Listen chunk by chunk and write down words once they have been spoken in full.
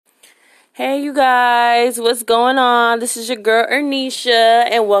Hey you guys, what's going on? This is your girl Ernisha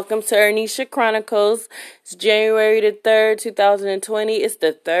and welcome to Ernisha Chronicles. It's January the 3rd, 2020. It's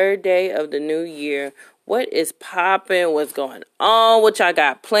the third day of the new year. What is popping? What's going on? What y'all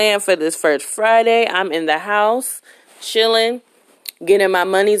got planned for this first Friday? I'm in the house, chilling, getting my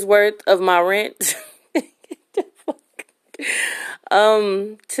money's worth of my rent.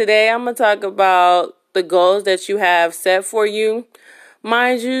 Today I'm going to talk about the goals that you have set for you.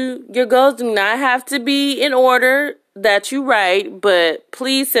 Mind you, your goals do not have to be in order that you write, but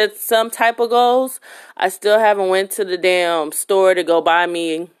please set some type of goals. I still haven't went to the damn store to go buy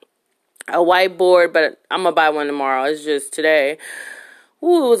me a whiteboard, but I'm gonna buy one tomorrow. It's just today.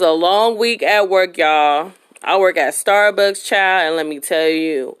 Ooh, it was a long week at work, y'all. I work at Starbucks, child, and let me tell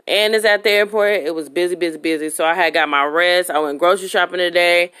you, and it's at the airport. It was busy. So I had got my rest. I went grocery shopping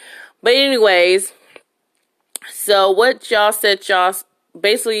today. But anyways, so what y'all said, y'all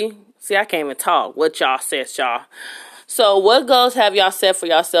basically, see, I can't even talk. What y'all said, y'all. So what goals have y'all set for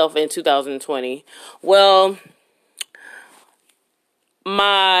yourself in 2020? Well,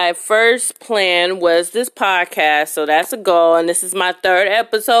 my first plan was this podcast, so that's a goal, and this is my third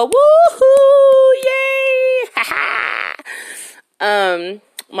episode. Woohoo! Yay!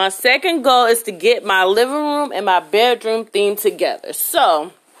 My second goal is to get my living room and my bedroom theme together.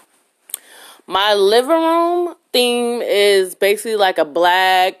 So, my living room theme is basically like a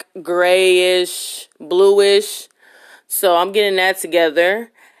black, grayish, bluish. So I'm getting that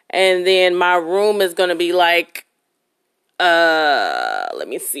together. And then my room is going to be like, let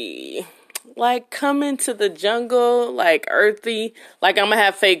me see. Like coming to the jungle, like earthy. Like I'm going to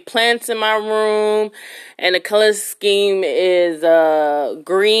have fake plants in my room. And the color scheme is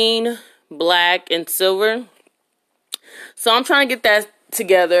green, black, and silver. So I'm trying to get that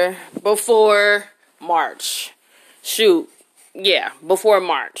together before March. Before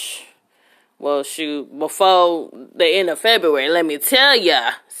March. Well, before the end of February, let me tell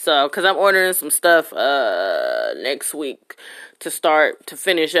ya. So, because I'm ordering some stuff next week to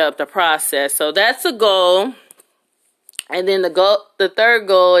finish up the process. So, that's a goal. And then the third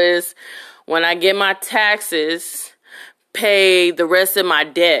goal is when I get my taxes, pay the rest of my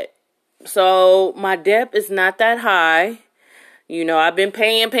debt. So, my debt is not that high. You know, I've been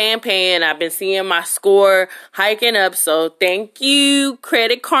paying. I've been seeing my score hiking up. So thank you,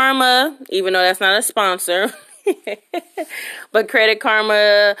 Credit Karma, even though that's not a sponsor. But Credit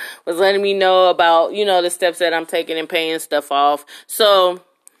Karma was letting me know about, the steps that I'm taking and paying stuff off. So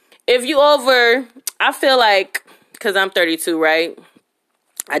if I feel like, because I'm 32, right?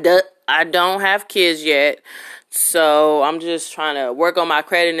 I don't have kids yet. So I'm just trying to work on my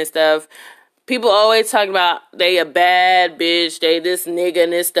credit and stuff. People always talk about they a bad bitch, they this nigga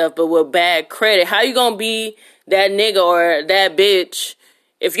and this stuff, but with bad credit. How you gonna be that nigga or that bitch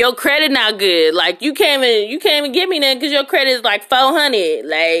if your credit not good? Like, you can't even get me that because your credit is like 400.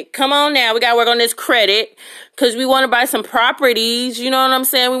 Like, come on now, we gotta work on this credit because we want to buy some properties. You know what I'm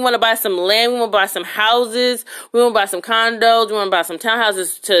saying? We want to buy some land. We want to buy some houses. We want to buy some condos. We want to buy some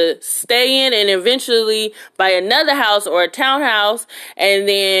townhouses to stay in and eventually buy another house or a townhouse. And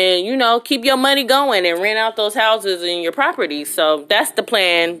then, keep your money going and rent out those houses and your properties. So that's the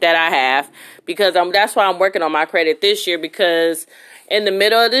plan that I have because that's why I'm working on my credit this year because in the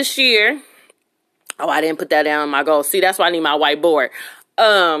middle of this year, I didn't put that down on my goal. See, that's why I need my whiteboard.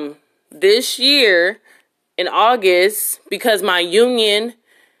 This year, in August, because my union,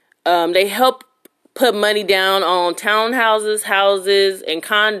 they help put money down on townhouses, houses, and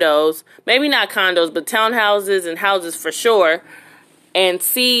condos. Maybe not condos, but townhouses and houses for sure. And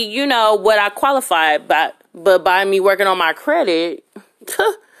see, what I qualify by. But by me working on my credit,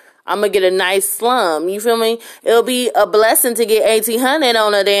 I'm going to get a nice slum. You feel me? It'll be a blessing to get $1,800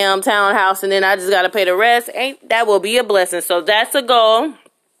 on a damn townhouse, and then I just got to pay the rest. That will be a blessing. So that's a goal.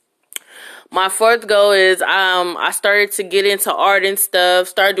 My fourth goal is I started to get into art and stuff,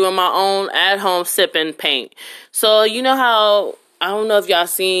 start doing my own at-home sip and paint. So you know how, I don't know if y'all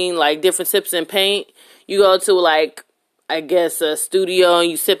seen like different sips and paint. You go to like, I guess a studio and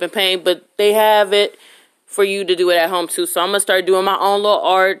you sip and paint, but they have it for you to do it at home too. So I'm going to start doing my own little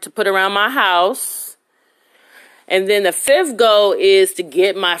art to put around my house. And then the fifth goal is to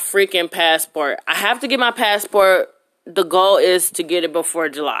get my freaking passport. I have to get my passport. The goal is to get it before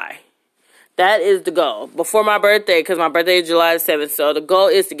July. That is the goal. Before my birthday, because my birthday is July the 7th. So the goal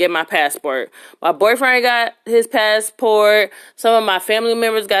is to get my passport. My boyfriend got his passport. Some of my family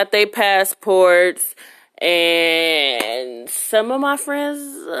members got their passports. And some of my friends,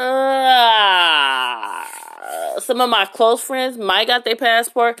 some of my close friends might got their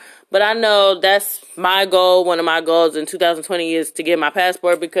passport. But I know that's my goal. One of my goals in 2020 is to get my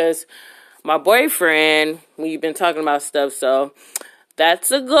passport because my boyfriend. We've been talking about stuff, so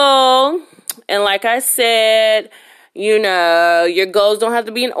that's a goal. And like I said, you know, your goals don't have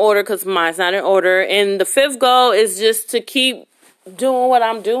to be in order because mine's not in order. And the 5th goal is just to keep doing what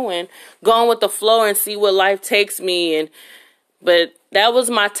I'm doing, going with the flow and see what life takes me. But that was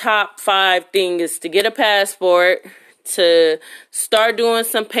my top 5 thing, is to get a passport, to start doing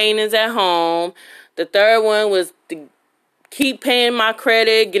some paintings at home. The 3rd one was to keep paying my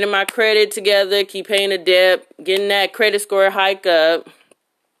credit, getting my credit together, keep paying the debt, getting that credit score hike up.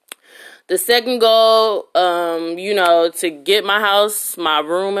 The 2nd goal, you know, to get my house, my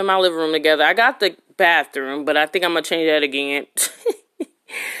room, and my living room together. I got the bathroom, but I think I'm going to change that again.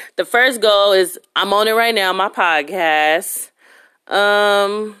 The 1st goal is, I'm on it right now, my podcast.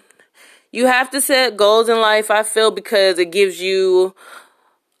 You have to set goals in life, I feel, because it gives you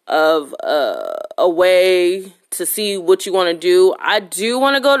a way to see what you want to do. I do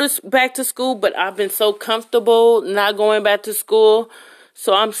want to go back to school, but I've been so comfortable not going back to school.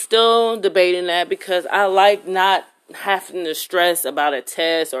 So I'm still debating that because I like not having to stress about a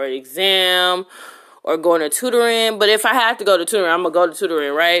test or an exam or going to tutoring. But if I have to go to tutoring, I'm going to go to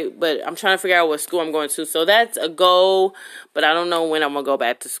tutoring, right? But I'm trying to figure out what school I'm going to. So that's a goal, but I don't know when I'm going to go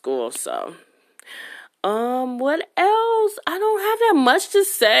back to school. So, what else? I don't have that much to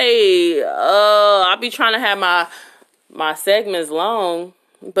say. I'll be trying to have my segments long,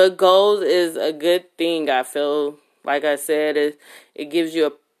 but goals is a good thing, I feel. Like I said, it gives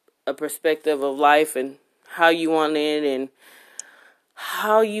you a perspective of life and how you want it and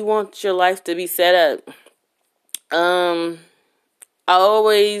how you want your life to be set up. I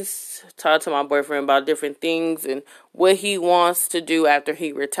always talk to my boyfriend about different things and what he wants to do after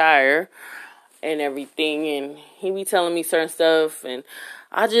he retire and everything. And he be telling me certain stuff. And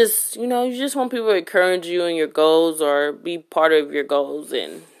I just, you know, you just want people to encourage you in your goals or be part of your goals.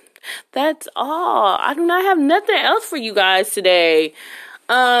 And that's all. I do not have nothing else for you guys today.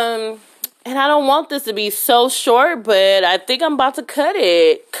 And I don't want this to be so short, but I think I'm about to cut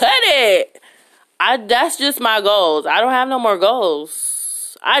it. That's just my goals. I don't have no more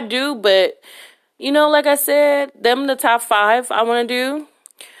goals. I do, but you know, like I said, them the top 5 I want to do.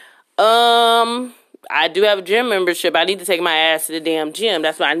 I do have a gym membership. I need to take my ass to the damn gym.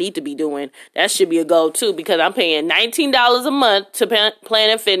 That's what I need to be doing. That should be a goal, too, because I'm paying $19 a month to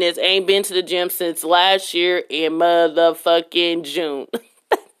Planet Fitness. Ain't been to the gym since last year in motherfucking June.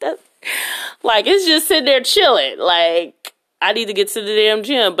 Like, it's just sitting there chilling. Like, I need to get to the damn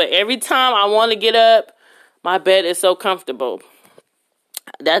gym. But every time I want to get up, my bed is so comfortable.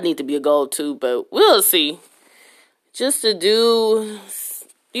 That need to be a goal, too, but we'll see. Just to do,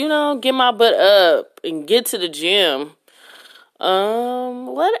 you know, get my butt up and get to the gym.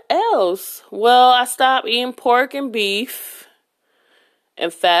 What else? Well, I stopped eating pork and beef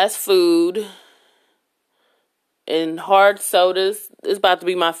and fast food and hard sodas. It's about to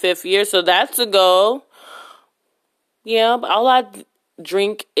be my 5th year, so that's a goal. Yeah, but all I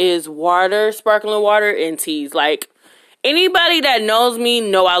drink is water, sparkling water, and teas. Like, anybody that knows me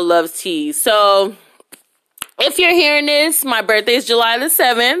know I love teas. So if you're hearing this, my birthday is July the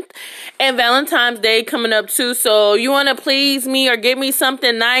 7th, and Valentine's Day coming up too. So you want to please me or give me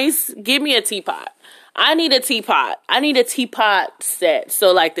something nice, give me a teapot. I need a teapot. I need a teapot set.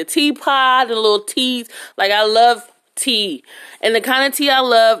 So like the teapot and little teas. Like, I love tea. And the kind of tea I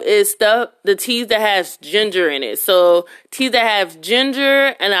love is the teas that has ginger in it. So teas that have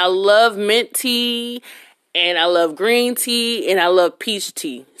ginger, and I love mint tea, and I love green tea, and I love peach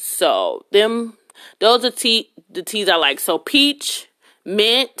tea. So those are the teas I like. So peach,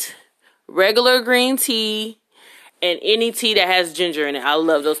 mint, regular green tea, and any tea that has ginger in it. I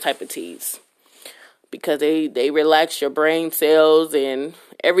love those type of teas because they relax your brain cells and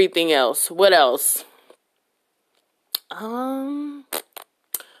everything else. What else? What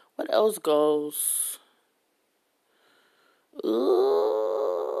else goes? I'm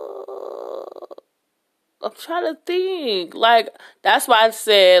trying to think. Like, that's why I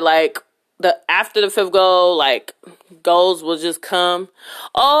said, like, after the 5th goal, like, goals will just come.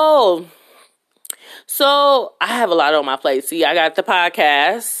 Oh, so I have a lot on my plate. See, I got the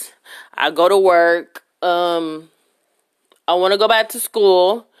podcast. I go to work. I want to go back to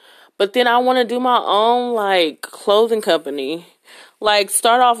school. But then I want to do my own, like, clothing company. Like,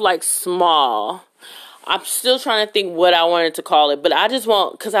 start off, like, small. I'm still trying to think what I wanted to call it. But I just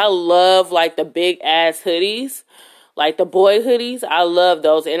want, because I love, like, the big-ass hoodies. Like, the boy hoodies. I love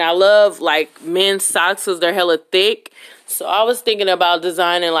those. And I love, like, men's socks because they're hella thick. So I was thinking about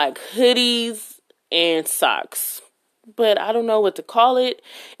designing, like, hoodies and socks. But I don't know what to call it.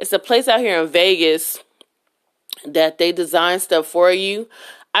 It's a place out here in Vegas that they design stuff for you.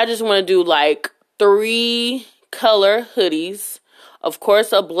 I just want to do like 3 color hoodies. Of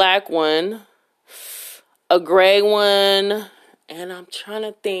course, a black one, a gray one, and I'm trying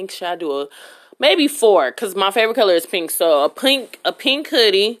to think, should I do maybe 4, because my favorite color is pink. So a pink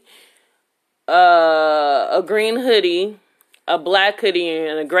hoodie, a green hoodie, a black hoodie,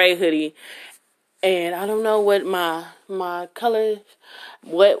 and a gray hoodie. And I don't know what my color,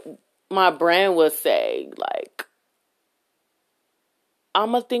 what my brand would say. Like,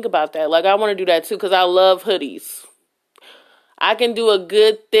 I'm going to think about that. Like, I want to do that too, because I love hoodies. I can do a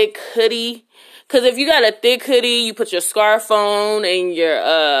good thick hoodie. Because if you got a thick hoodie, you put your scarf on and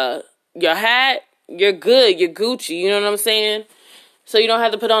your hat, you're good. You're Gucci. You know what I'm saying? So you don't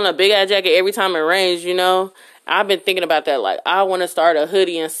have to put on a big ass jacket every time it rains, you know? I've been thinking about that. Like, I want to start a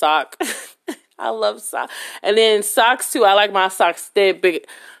hoodie and sock. I love socks. And then socks too. I like my socks thick.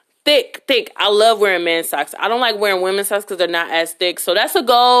 I love wearing men's socks. I don't like wearing women's socks because they're not as thick. So that's a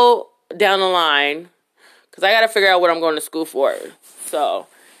goal down the line. Because I got to figure out what I'm going to school for. So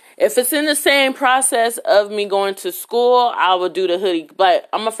if it's in the same process of me going to school, I will do the hoodie. But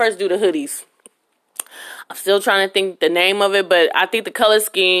I'm going to first do the hoodies. I'm still trying to think the name of it, but I think the color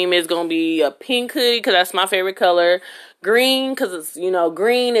scheme is going to be a pink hoodie because that's my favorite color. Green, because it's, you know,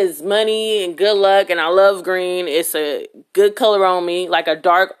 green is money and good luck, and I love green. It's a good color on me, like a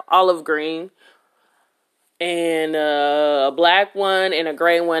dark olive green. And a black one and a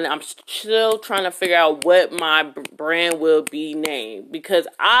gray one. I'm still trying to figure out what my brand will be named. Because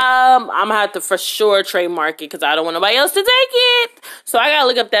I'm going to have to for sure trademark it. Because I don't want nobody else to take it. So I got to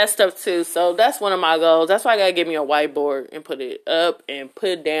look up that stuff too. So that's one of my goals. That's why I got to get me a whiteboard and put it up and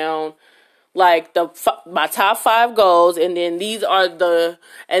put down like my top 5 goals. And then these are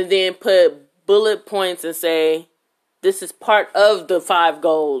and then put bullet points and say, this is part of the 5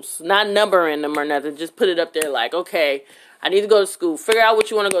 goals. Not numbering them or nothing. Just put it up there like, okay, I need to go to school. Figure out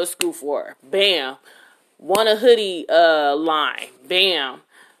what you want to go to school for. Bam. Want a hoodie line. Bam.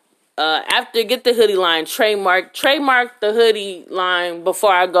 After get the hoodie line, trademark the hoodie line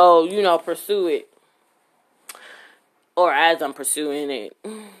before I go, you know, pursue it. Or as I'm pursuing it.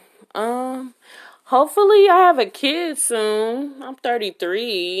 Hopefully I have a kid soon. I'm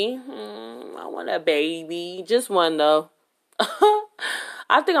 33. I want a baby. Just one, though.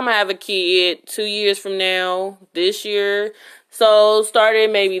 I think I'm going to have a kid 2 years from now, this year. So,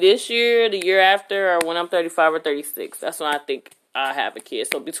 started maybe this year, the year after, or when I'm 35 or 36. That's when I think I'll have a kid.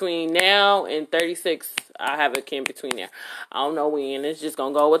 So, between now and 36, I'll have a kid between there. I don't know when. It's just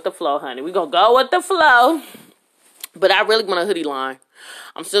going to go with the flow, honey. We're going to go with the flow. But I really want a hoodie line.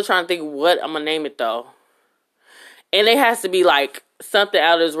 I'm still trying to think what I'm going to name it, though. And it has to be, like, something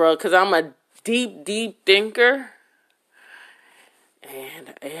out of this world. Because I'm a deep, deep thinker.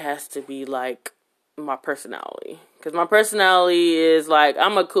 And it has to be, like, my personality. Because my personality is, like,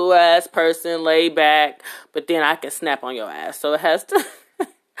 I'm a cool-ass person, laid back. But then I can snap on your ass. So it has to...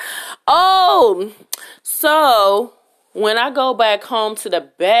 Oh! So, when I go back home to the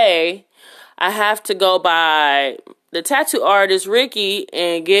Bay, I have to go by the tattoo artist Ricky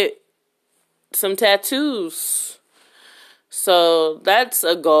and get some tattoos. So that's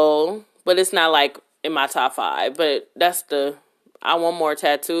a goal, but it's not like in my top 5. But I want more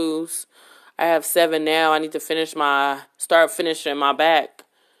tattoos. I have 7 now. I need to start finishing my back.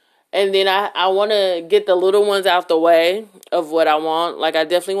 And then I want to get the little ones out the way of what I want. Like, I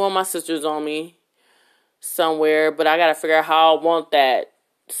definitely want my sisters on me somewhere, but I got to figure out how I want that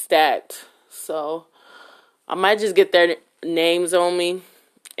stacked. So I might just get their names on me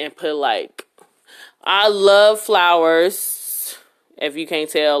and put, like, I love flowers. If you can't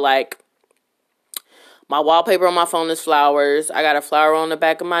tell, like, my wallpaper on my phone is flowers. I got a flower on the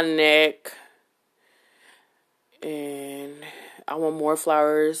back of my neck. And I want more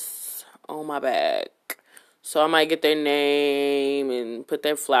flowers on my back. So I might get their name and put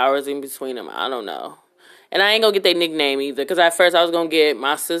their flowers in between them. I don't know. And I ain't going to get their nickname either. Because at first I was going to get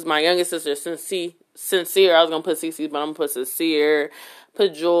my youngest sister, Sincere. I was going to put Cece, but I'm going to put Sincere,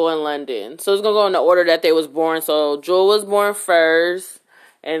 put Jewel and London. So it's going to go in the order that they was born. So Jewel was born first.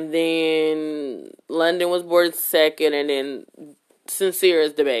 And then London was born second. And then Sincere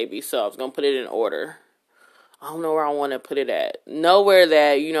is the baby. So I was going to put it in order. I don't know where I want to put it at. Nowhere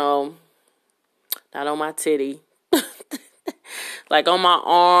that, you know, not on my titty. Like on my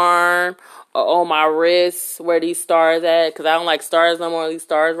arm or on my wrist where these stars at. Because I don't like stars no more. These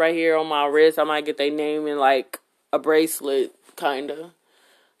stars right here on my wrist. I might get their name in like a bracelet, kind of.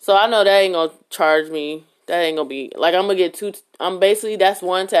 So I know that ain't going to charge me. That ain't going to be. Like I'm going to get 2. Basically, that's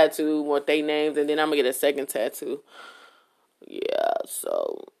one tattoo with their names. And then I'm going to get a second tattoo. Yeah,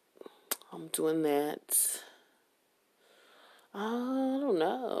 so I'm doing that. I don't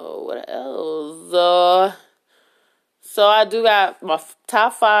know. What else? So I do got my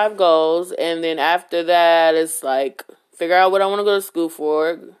top 5 goals. And then after that, it's like, figure out what I want to go to school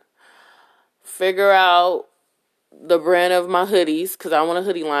for. Figure out the brand of my hoodies. Because I want a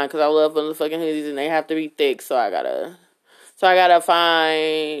hoodie line. Because I love motherfucking hoodies. And they have to be thick. So I gotta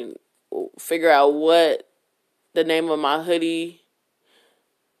figure out what the name of my hoodie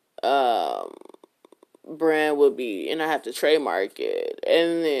brand would be, and I have to trademark it,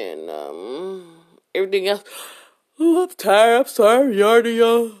 and then everything else. Ooh, I'm tired. I'm sorry,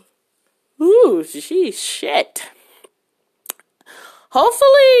 Yardia. Ooh, shit.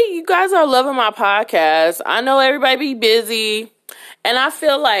 Hopefully, you guys are loving my podcast. I know everybody be busy, and I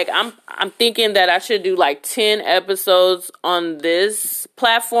feel like I'm thinking that I should do like 10 episodes on this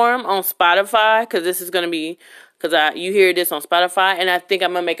platform on Spotify, because this is gonna be you hear this on Spotify, and I think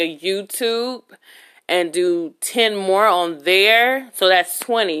I'm gonna make a YouTube and do 10 more on there. So that's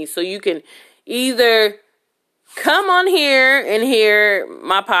 20. So you can either come on here and hear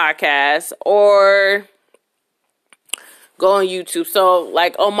my podcast or go on YouTube. So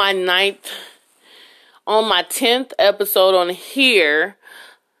like on my 10th episode on here,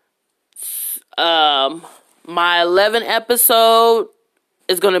 my 11th episode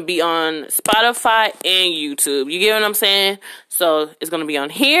is going to be on Spotify and YouTube. You get what I'm saying? So it's going to be on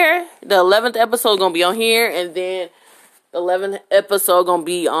here. The 11th episode is going to be on here. And then the 11th episode going to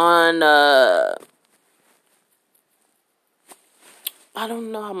be on, I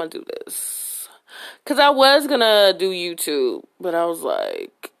don't know how I'm going to do this. Because I was going to do YouTube. But I was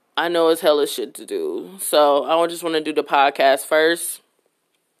like, I know it's hella shit to do. So I just want to do the podcast first.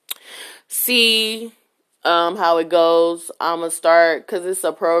 See how it goes. I'm gonna start, because it's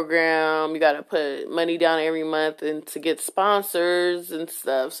a program. You gotta put money down every month and to get sponsors and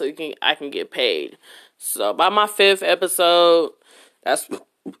stuff, so I can get paid. So by my 5th episode, that's when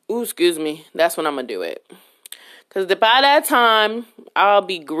I'm gonna do it. Because by that time, I'll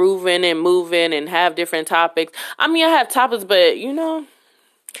be grooving and moving and have different topics. I mean, I have topics, but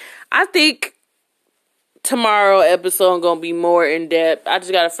I think tomorrow episode gonna be more in depth. I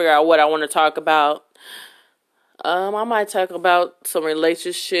just gotta figure out what I want to talk about. I might talk about some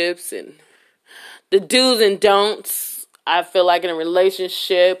relationships and the do's and don'ts. I feel like in a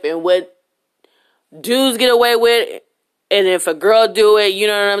relationship, and what dudes get away with, and if a girl do it, you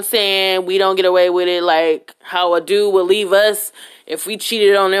know what I'm saying, we don't get away with it, like how a dude will leave us if we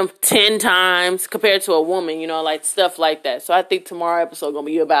cheated on them 10 times compared to a woman, like stuff like that. So I think tomorrow episode gonna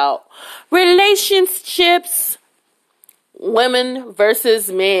be about relationships, women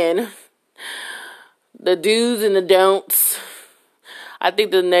versus men. The do's and the don'ts. I think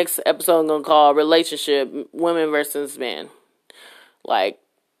the next episode I'm going to call Relationship, Women versus Men. Like,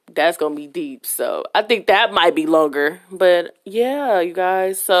 that's going to be deep. So, I think that might be longer. But, yeah, you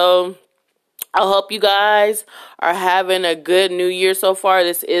guys. So, I hope you guys are having a good new year so far.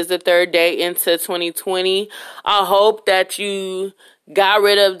 This is the 3rd day into 2020. I hope that you got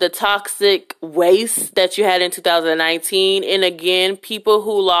rid of the toxic waste that you had in 2019. And, again, people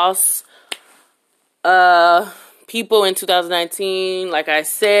who lost people in 2019, like I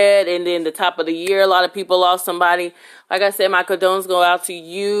said, and then the top of the year, a lot of people lost somebody. Like I said, my condolences go out to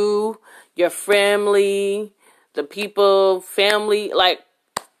you, your family, the family. Like,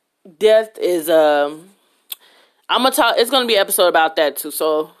 death is, I'm gonna talk, it's gonna be an episode about that too.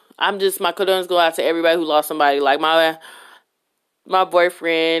 So my condolences go out to everybody who lost somebody. Like my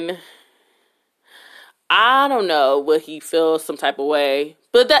boyfriend, I don't know what he feels some type of way,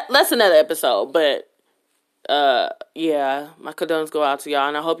 but that's another episode. But yeah, my condolences go out to y'all,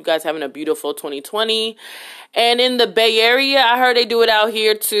 and I hope you guys having a beautiful 2020. And in the Bay Area, I heard they do it out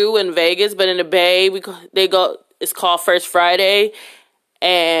here too in Vegas, but in the Bay, it's called First Friday,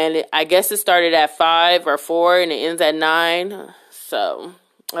 and I guess it started at 5 or 4 and it ends at 9. So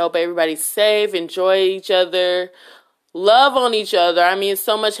I hope everybody's safe, enjoy each other, love on each other. I mean,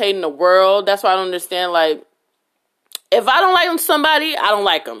 so much hate in the world. That's why I don't understand, like, if I don't like somebody, I don't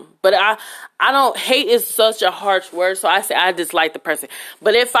like them. But I don't, hate is such a harsh word, so I say I dislike the person.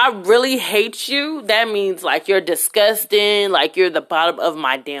 But if I really hate you, that means, like, you're disgusting, like, you're the bottom of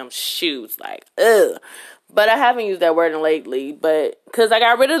my damn shoes, like, ugh. But I haven't used that word lately, but, because I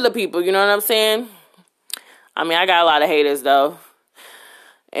got rid of the people, you know what I'm saying? I mean, I got a lot of haters, though.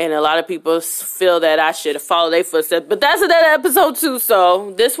 And a lot of people feel that I should follow their footsteps. But that's another episode too.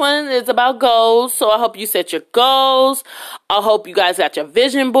 So this one is about goals. So I hope you set your goals. I hope you guys got your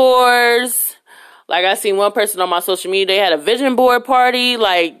vision boards. Like, I seen one person on my social media, they had a vision board party.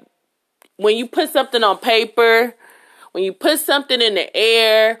 Like, when you put something on paper, when you put something in the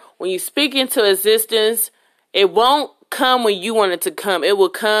air, when you speak into existence, it won't come when you want it to come. It will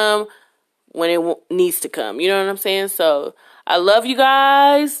come when it needs to come. You know what I'm saying? So I love you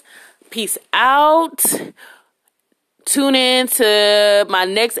guys. Peace out. Tune in to my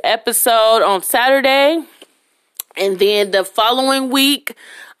next episode on Saturday. And then the following week,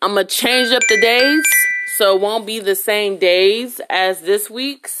 I'm going to change up the days. So it won't be the same days as this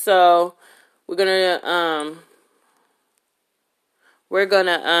week. So we're going to,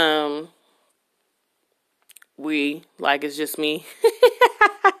 it's just me.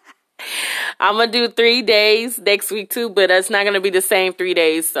 I'm going to do 3 days next week too, but it's not going to be the same 3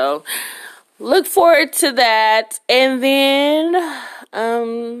 days. So look forward to that. And then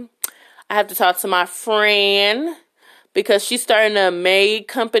I have to talk to my friend because she's starting a maid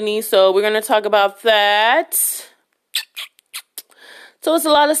company. So we're going to talk about that. So it's a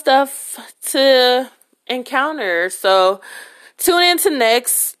lot of stuff to encounter. So tune in to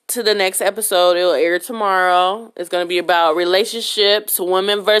the next episode. It'll air tomorrow. It's going to be about relationships,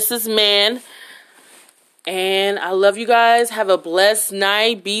 women versus men. And I love you guys. Have a blessed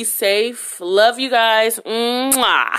night. Be safe. Love you guys. Mwah.